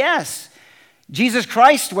this, that yes, Jesus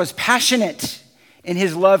Christ was passionate in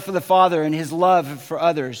his love for the Father and his love for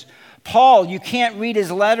others. Paul, you can't read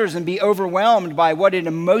his letters and be overwhelmed by what an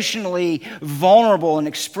emotionally vulnerable and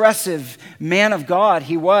expressive man of God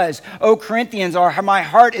he was. Oh, Corinthians, my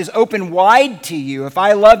heart is open wide to you. If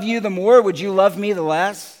I love you the more, would you love me the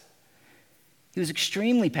less? He was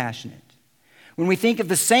extremely passionate. When we think of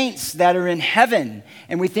the saints that are in heaven,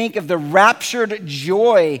 and we think of the raptured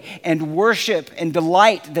joy and worship and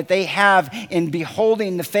delight that they have in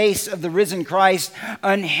beholding the face of the risen Christ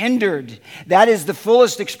unhindered, that is the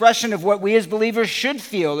fullest expression of what we as believers should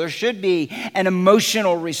feel. There should be an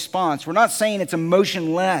emotional response. We're not saying it's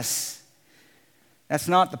emotionless. That's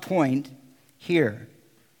not the point here.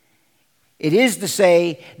 It is to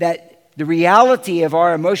say that the reality of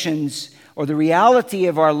our emotions or the reality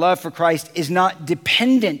of our love for Christ is not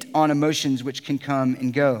dependent on emotions which can come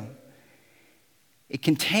and go. It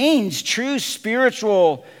contains true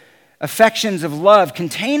spiritual affections of love,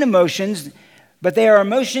 contain emotions, but they are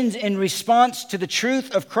emotions in response to the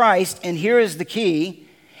truth of Christ, and here is the key.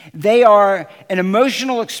 They are an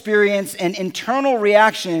emotional experience, an internal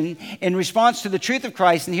reaction in response to the truth of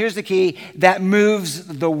Christ, and here's the key, that moves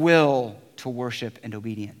the will to worship and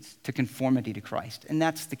obedience, to conformity to Christ, and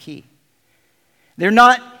that's the key. They're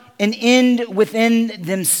not an end within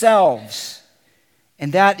themselves.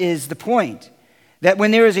 And that is the point. That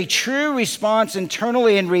when there is a true response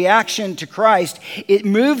internally in reaction to Christ, it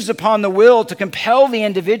moves upon the will to compel the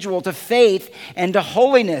individual to faith and to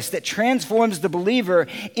holiness that transforms the believer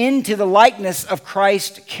into the likeness of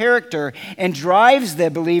Christ's character and drives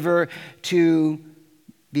the believer to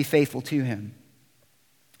be faithful to him.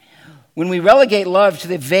 When we relegate love to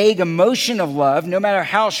the vague emotion of love, no matter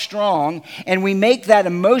how strong, and we make that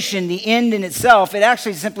emotion the end in itself, it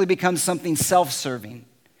actually simply becomes something self-serving.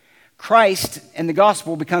 Christ and the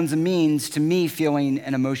gospel becomes a means to me feeling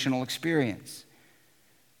an emotional experience.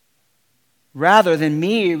 Rather than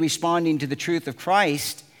me responding to the truth of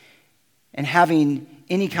Christ and having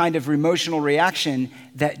any kind of emotional reaction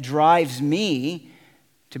that drives me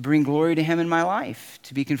to bring glory to him in my life,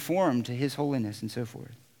 to be conformed to his holiness and so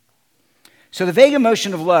forth. So the vague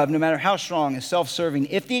emotion of love, no matter how strong, is self-serving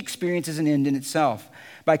if the experience is an end in itself.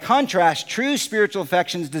 By contrast, true spiritual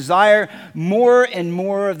affections desire more and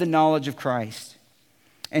more of the knowledge of Christ.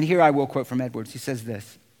 And here I will quote from Edwards. He says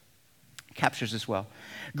this, captures this well.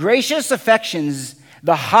 Gracious affections,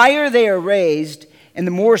 the higher they are raised, and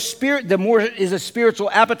the more is a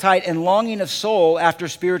spiritual appetite and longing of soul after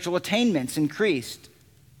spiritual attainments increased.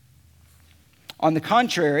 On the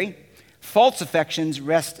contrary, false affections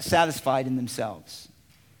rest satisfied in themselves.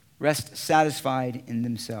 Rest satisfied in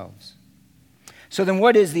themselves. So then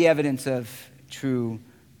what is the evidence of true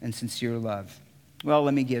and sincere love? Well,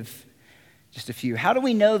 let me give just a few. How do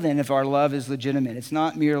we know then if our love is legitimate? It's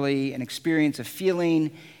not merely an experience of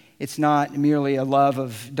feeling. It's not merely a love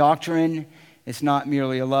of doctrine. It's not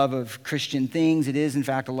merely a love of Christian things. It is, in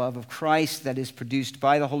fact, a love of Christ that is produced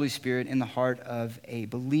by the Holy Spirit in the heart of a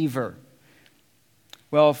believer.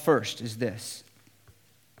 Well, first is this.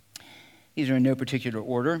 These are in no particular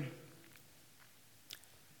order.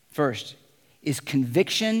 First is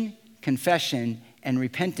conviction, confession, and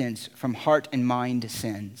repentance from heart and mind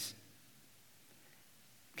sins.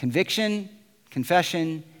 Conviction,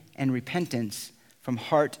 confession, and repentance from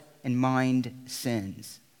heart and mind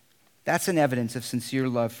sins. That's an evidence of sincere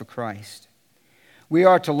love for Christ. We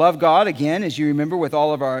are to love God, again, as you remember, with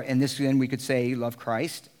all of our, and this then we could say love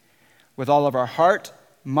Christ, with all of our heart,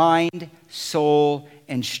 mind, soul,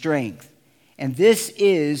 and strength. And this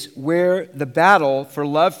is where the battle for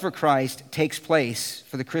love for Christ takes place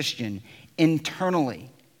for the Christian,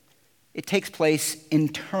 internally. It takes place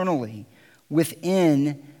internally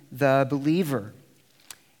within the believer.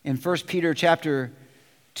 In 1 Peter chapter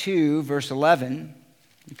 2, verse 11,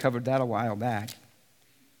 we covered that a while back.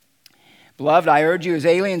 Beloved, I urge you as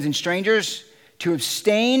aliens and strangers to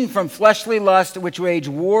abstain from fleshly lust which wage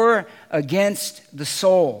war against the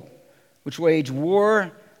soul. Which wage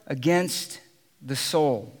war against the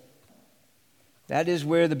soul. That is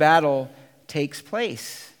where the battle takes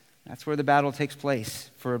place. That's where the battle takes place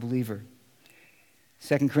for a believer.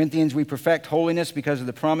 2 Corinthians, we perfect holiness because of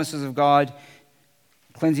the promises of God,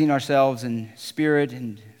 cleansing ourselves in spirit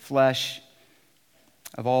and flesh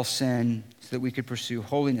of all sin so that we could pursue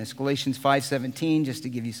holiness. Galatians 5:17, just to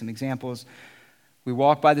give you some examples. We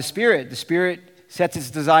walk by the Spirit. The Spirit sets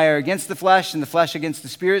its desire against the flesh and the flesh against the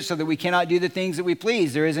Spirit so that we cannot do the things that we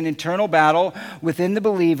please. There is an internal battle within the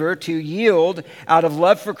believer to yield out of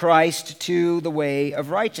love for Christ to the way of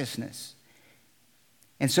righteousness.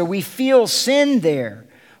 And so we feel sin there.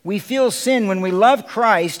 We feel sin when we love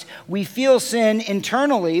Christ. We feel sin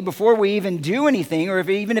internally before we even do anything, or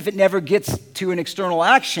even if it never gets to an external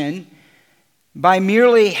action, by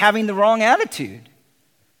merely having the wrong attitude,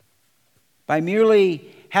 by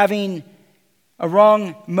merely having a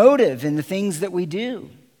wrong motive in the things that we do.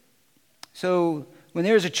 So when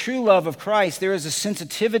there is a true love of Christ, there is a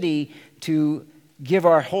sensitivity to give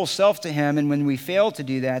our whole self to Him, and when we fail to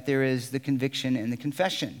do that, there is the conviction and the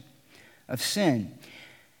confession of sin.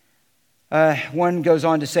 One goes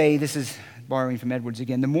on to say, this is borrowing from Edwards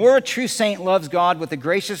again, the more a true saint loves God with a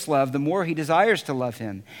gracious love, the more he desires to love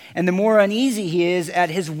Him, and the more uneasy he is at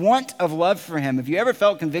his want of love for Him. Have you ever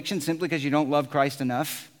felt conviction simply because you don't love Christ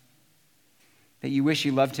enough? That you wish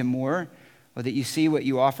you loved Him more, or that you see what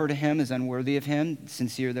you offer to Him as unworthy of Him,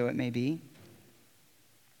 sincere though it may be?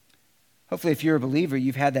 Hopefully, if you're a believer,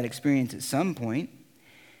 you've had that experience at some point.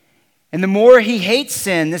 And the more he hates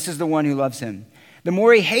sin, this is the one who loves Him. The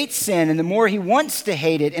more he hates sin and the more he wants to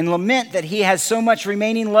hate it and lament that he has so much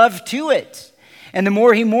remaining love to it. And the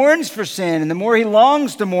more he mourns for sin and the more he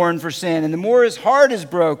longs to mourn for sin and the more his heart is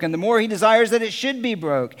broke and the more he desires that it should be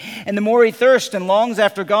broke. And the more he thirsts and longs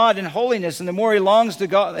after God and holiness and the more he longs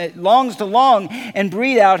to long and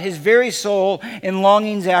breathe out his very soul in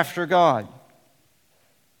longings after God.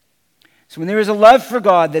 So when there is a love for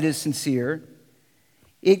God that is sincere,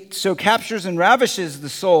 it so captures and ravishes the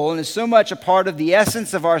soul and is so much a part of the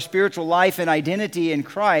essence of our spiritual life and identity in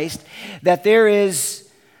Christ that there is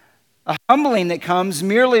a humbling that comes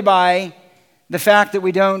merely by the fact that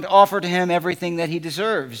we don't offer to Him everything that He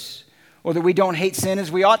deserves, or that we don't hate sin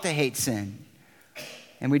as we ought to hate sin,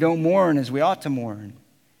 and we don't mourn as we ought to mourn,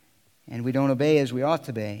 and we don't obey as we ought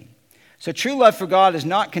to obey. So true love for God is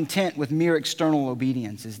not content with mere external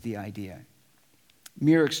obedience, is the idea.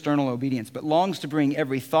 Mere external obedience, but longs to bring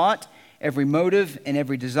every thought, every motive, and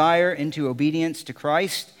every desire into obedience to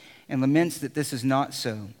Christ, and laments that this is not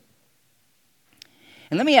so.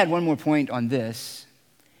 And let me add one more point on this.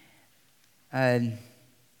 The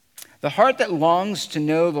heart that longs to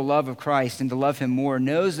know the love of Christ and to love Him more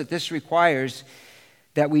knows that this requires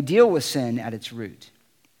that we deal with sin at its root.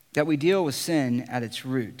 That we deal with sin at its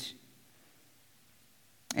root.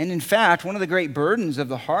 And in fact, one of the great burdens of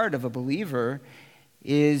the heart of a believer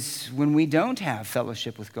is when we don't have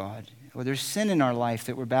fellowship with God, or there's sin in our life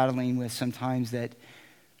that we're battling with sometimes that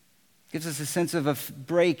gives us a sense of a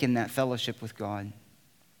break in that fellowship with God.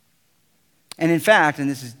 And in fact, and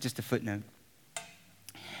this is just a footnote,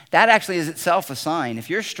 that actually is itself a sign. If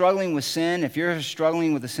you're struggling with sin, if you're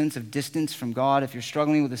struggling with a sense of distance from God, if you're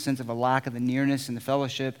struggling with a sense of a lack of the nearness and the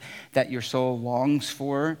fellowship that your soul longs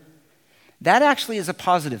for, that actually is a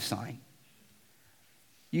positive sign.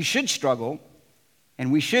 You should struggle,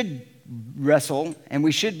 and we should wrestle, and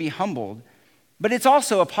we should be humbled. But it's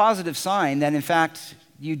also a positive sign that, in fact,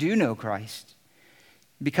 you do know Christ.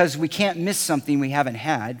 Because we can't miss something we haven't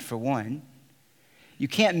had, for one. You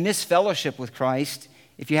can't miss fellowship with Christ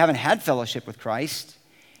if you haven't had fellowship with Christ.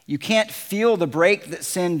 You can't feel the break that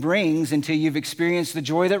sin brings until you've experienced the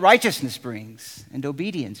joy that righteousness brings and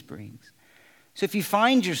obedience brings. So if you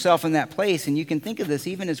find yourself in that place, and you can think of this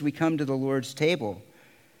even as we come to the Lord's table,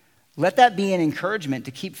 let that be an encouragement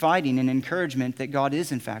to keep fighting, an encouragement that God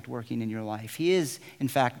is, in fact, working in your life. He is, in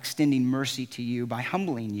fact, extending mercy to you by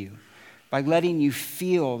humbling you, by letting you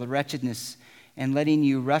feel the wretchedness and letting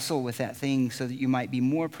you wrestle with that thing so that you might be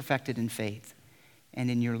more perfected in faith and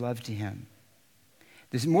in your love to him.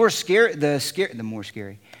 The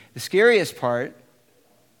scariest part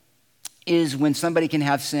is when somebody can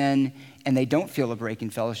have sin and they don't feel a break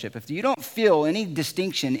in fellowship. If you don't feel any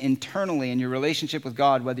distinction internally in your relationship with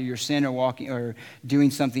God, whether you're sin or walking or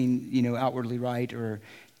doing something, outwardly right, or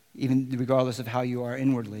even regardless of how you are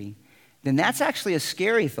inwardly, then that's actually a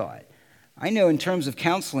scary thought. I know in terms of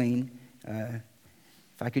counseling,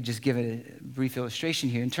 if I could just give a brief illustration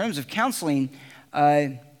here, in terms of counseling,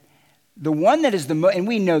 the one that is the most, and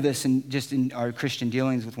we know this in our Christian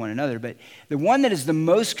dealings with one another, but the one that is the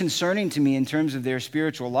most concerning to me in terms of their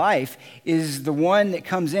spiritual life is the one that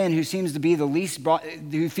comes in who seems to be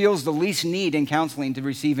who feels the least need in counseling to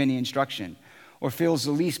receive any instruction or feels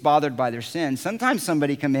the least bothered by their sin. Sometimes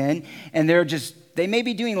somebody come in and they may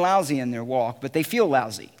be doing lousy in their walk, but they feel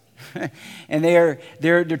lousy. And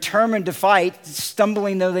they're determined to fight,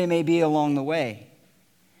 stumbling though they may be along the way.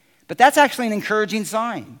 But that's actually an encouraging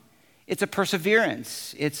sign. It's a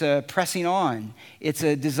perseverance. It's a pressing on. It's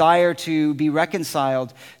a desire to be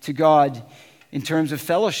reconciled to God in terms of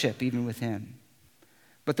fellowship, even with him.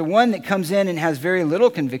 But the one that comes in and has very little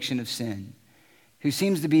conviction of sin, who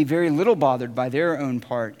seems to be very little bothered by their own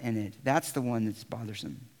part in it, that's the one that's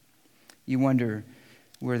bothersome. You wonder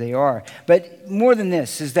where they are. But more than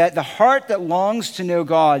this is that the heart that longs to know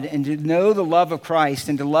God and to know the love of Christ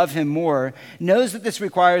and to love him more knows that this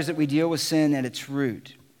requires that we deal with sin at its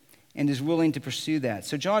root and is willing to pursue that.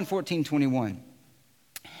 So John 14:21,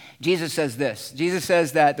 Jesus says this. Jesus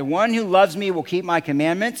says that the one who loves me will keep my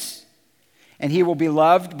commandments, and he will be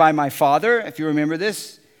loved by my Father, if you remember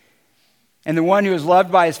this. And the one who is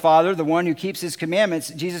loved by his Father, the one who keeps his commandments,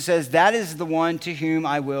 Jesus says, that is the one to whom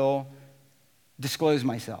I will disclose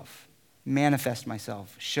myself, manifest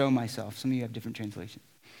myself, show myself. Some of you have different translations.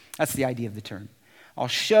 That's the idea of the term.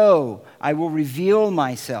 I will reveal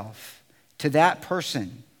myself to that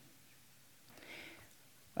person.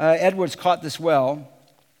 Edwards caught this well.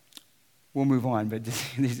 We'll move on, but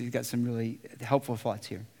he's got some really helpful thoughts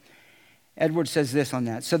here. Edwards says this on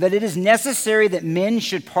that. So that it is necessary that men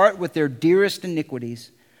should part with their dearest iniquities,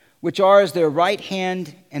 which are as their right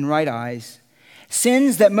hand and right eyes,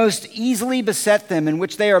 sins that most easily beset them and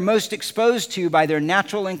which they are most exposed to by their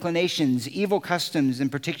natural inclinations, evil customs,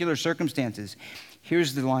 and particular circumstances.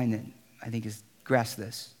 Here's the line that I think grasp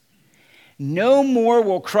this. No more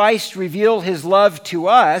will Christ reveal his love to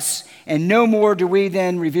us, and no more do we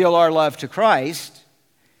then reveal our love to Christ,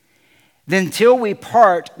 than till we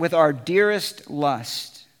part with our dearest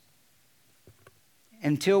lust,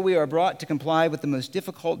 until we are brought to comply with the most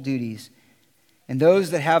difficult duties, and those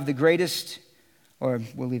that have the greatest, or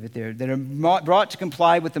we'll leave it there, that are brought to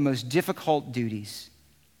comply with the most difficult duties.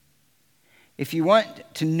 If you want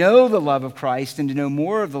to know the love of Christ and to know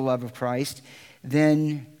more of the love of Christ,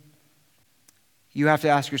 then you have to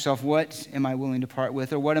ask yourself, what am I willing to part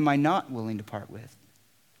with, or what am I not willing to part with?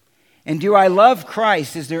 And do I love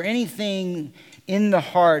Christ? Is there anything in the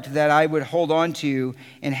heart that I would hold on to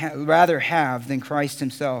and rather have than Christ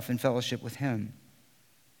himself in fellowship with him?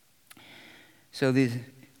 So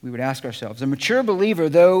we would ask ourselves, a mature believer,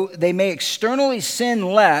 though they may externally sin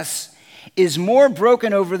less, is more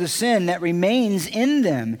broken over the sin that remains in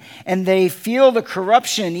them, and they feel the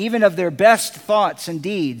corruption even of their best thoughts and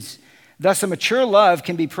deeds. Thus, a mature love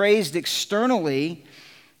can be praised externally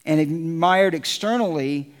and admired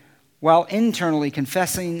externally, while internally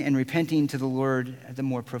confessing and repenting to the Lord at the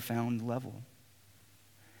more profound level.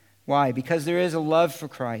 Why? Because there is a love for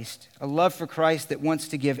Christ that wants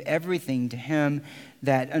to give everything to him,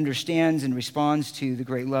 that understands and responds to the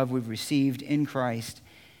great love we've received in Christ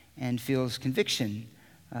and feels conviction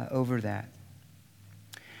over that.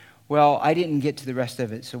 Well, I didn't get to the rest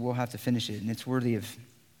of it, so we'll have to finish it, and it's worthy of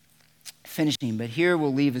finishing. But here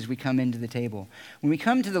we'll leave as we come into the table. When we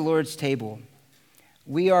come to the Lord's table,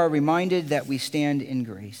 we are reminded that we stand in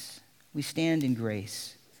grace. We stand in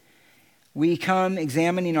grace. We come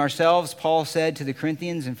examining ourselves. Paul said to the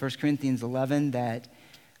Corinthians in 1 Corinthians 11 that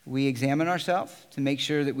we examine ourselves to make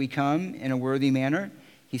sure that we come in a worthy manner.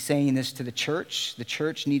 He's saying this to the church. The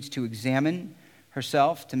church needs to examine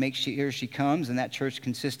herself to make sure she comes, and that church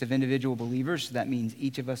consists of individual believers. So that means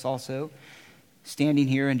each of us also standing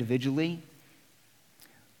here individually.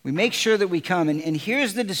 We make sure that we come, and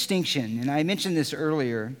here's the distinction, and I mentioned this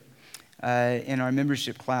earlier in our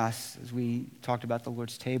membership class as we talked about the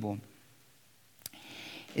Lord's table,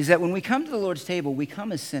 is that when we come to the Lord's table, we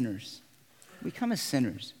come as sinners. We come as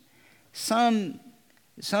sinners. Some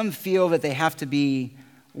feel that they have to be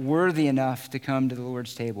worthy enough to come to the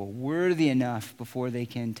Lord's table, worthy enough before they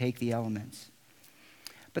can take the elements.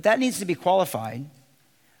 But that needs to be qualified.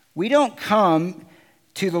 We don't come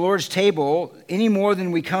to the Lord's table any more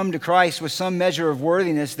than we come to Christ with some measure of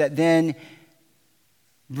worthiness that then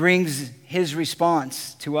brings his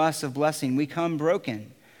response to us of blessing. We come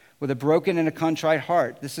broken, with a broken and a contrite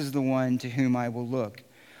heart. This is the one to whom I will look.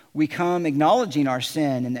 We come acknowledging our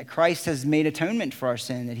sin and that Christ has made atonement for our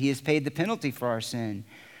sin, that he has paid the penalty for our sin.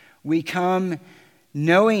 We come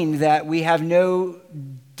knowing that we have no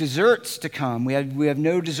deserts to come. We have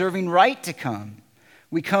no deserving right to come.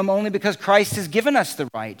 We come only because Christ has given us the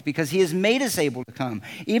right, because he has made us able to come.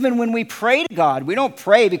 Even when we pray to God, we don't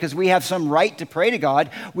pray because we have some right to pray to God.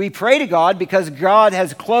 We pray to God because God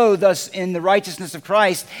has clothed us in the righteousness of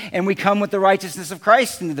Christ, and we come with the righteousness of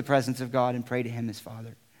Christ into the presence of God and pray to him as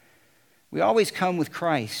Father. We always come with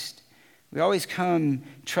Christ. We always come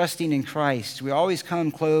trusting in Christ. We always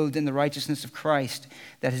come clothed in the righteousness of Christ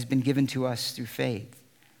that has been given to us through faith.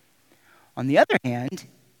 On the other hand,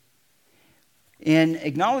 in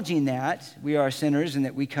acknowledging that we are sinners and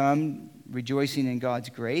that we come rejoicing in God's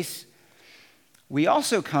grace, we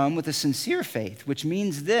also come with a sincere faith, which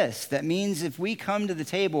means this. That means if we come to the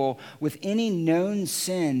table with any known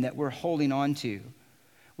sin that we're holding on to,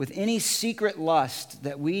 with any secret lust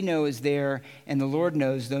that we know is there and the Lord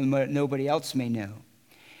knows, though nobody else may know,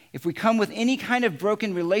 if we come with any kind of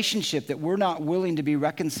broken relationship that we're not willing to be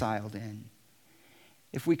reconciled in,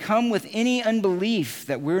 if we come with any unbelief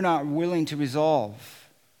that we're not willing to resolve,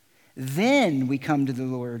 then we come to the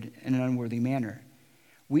Lord in an unworthy manner.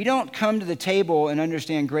 We don't come to the table and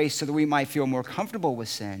understand grace so that we might feel more comfortable with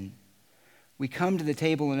sin. We come to the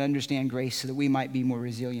table and understand grace so that we might be more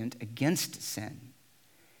resilient against sin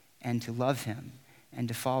and to love him and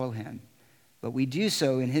to follow him. But we do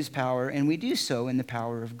so in his power, and we do so in the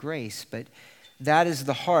power of grace. But that is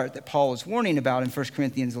the heart that Paul is warning about in 1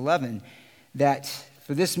 Corinthians 11, that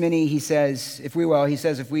for this many, he says, if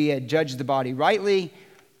we had judged the body rightly,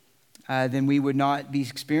 then we would not be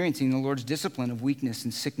experiencing the Lord's discipline of weakness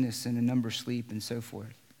and sickness and a number sleep and so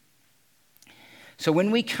forth. So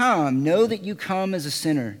when we come, know that you come as a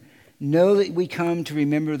sinner. Know that we come to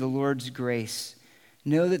remember the Lord's grace.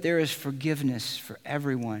 Know that there is forgiveness for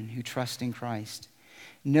everyone who trusts in Christ.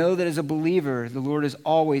 Know that as a believer, the Lord is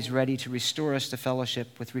always ready to restore us to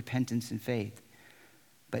fellowship with repentance and faith,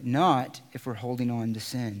 but not if we're holding on to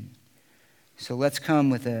sin. So let's come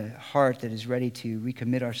with a heart that is ready to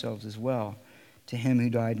recommit ourselves as well to him who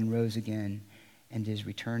died and rose again and is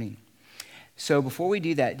returning. So before we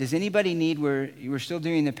do that, does anybody need, we're still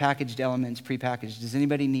doing the packaged elements, prepackaged. Does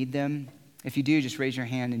anybody need them? If you do, just raise your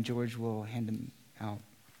hand and George will hand them out.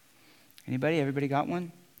 Anybody? Everybody got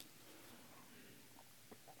one?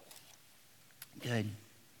 Good.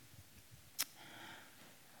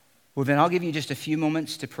 Well, then I'll give you just a few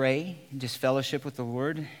moments to pray, just fellowship with the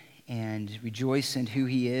Lord and rejoice in who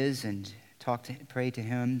he is and pray to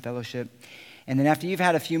him, fellowship. And then after you've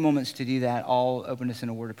had a few moments to do that, I'll open us in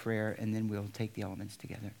a word of prayer and then we'll take the elements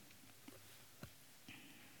together.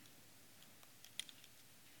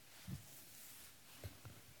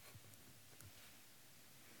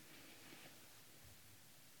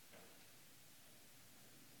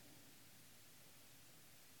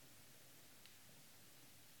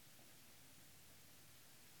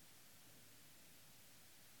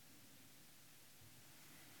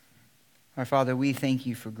 Our Father, we thank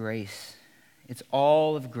you for grace. It's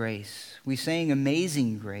all of grace. We sang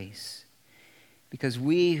Amazing Grace because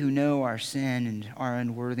we who know our sin and our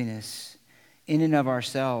unworthiness in and of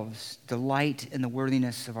ourselves delight in the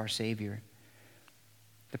worthiness of our Savior,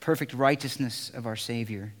 the perfect righteousness of our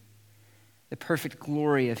Savior, the perfect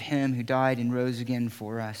glory of him who died and rose again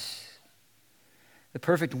for us, the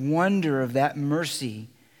perfect wonder of that mercy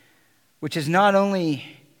which has not only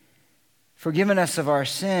forgiven us of our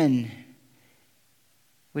sin,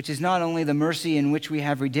 which is not only the mercy in which we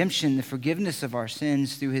have redemption, the forgiveness of our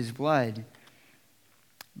sins through his blood,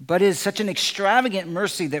 but is such an extravagant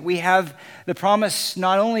mercy that we have the promise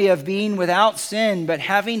not only of being without sin, but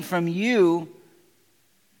having from you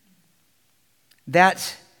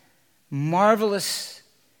that marvelous,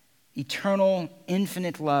 eternal,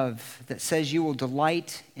 infinite love that says you will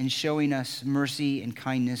delight in showing us mercy and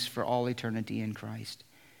kindness for all eternity in Christ.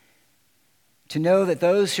 To know that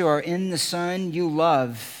those who are in the Son, you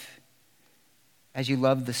love as you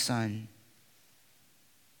love the Son.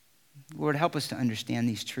 Lord, help us to understand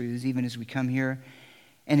these truths even as we come here.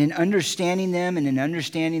 And in understanding them and in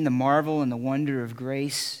understanding the marvel and the wonder of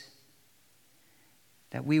grace,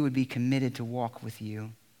 that we would be committed to walk with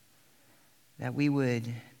you. That we would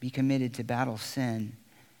be committed to battle sin.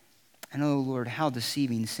 And oh, Lord, how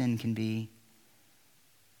deceiving sin can be.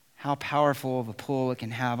 How powerful of a pull it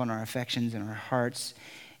can have on our affections and our hearts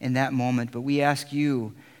in that moment. But we ask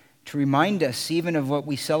you to remind us even of what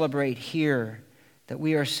we celebrate here, that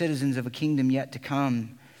we are citizens of a kingdom yet to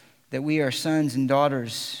come, that we are sons and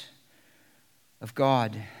daughters of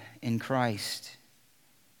God in Christ.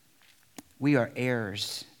 We are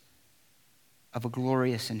heirs of a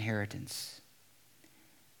glorious inheritance.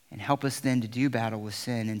 And help us then to do battle with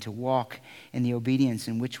sin and to walk in the obedience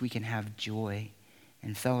in which we can have joy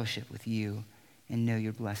and fellowship with you and know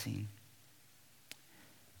your blessing.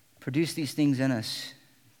 Produce these things in us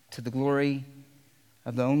to the glory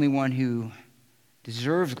of the only one who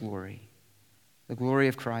deserves glory, the glory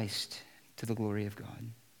of Christ, to the glory of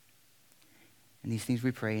God. And these things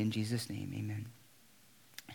we pray in Jesus' name, amen.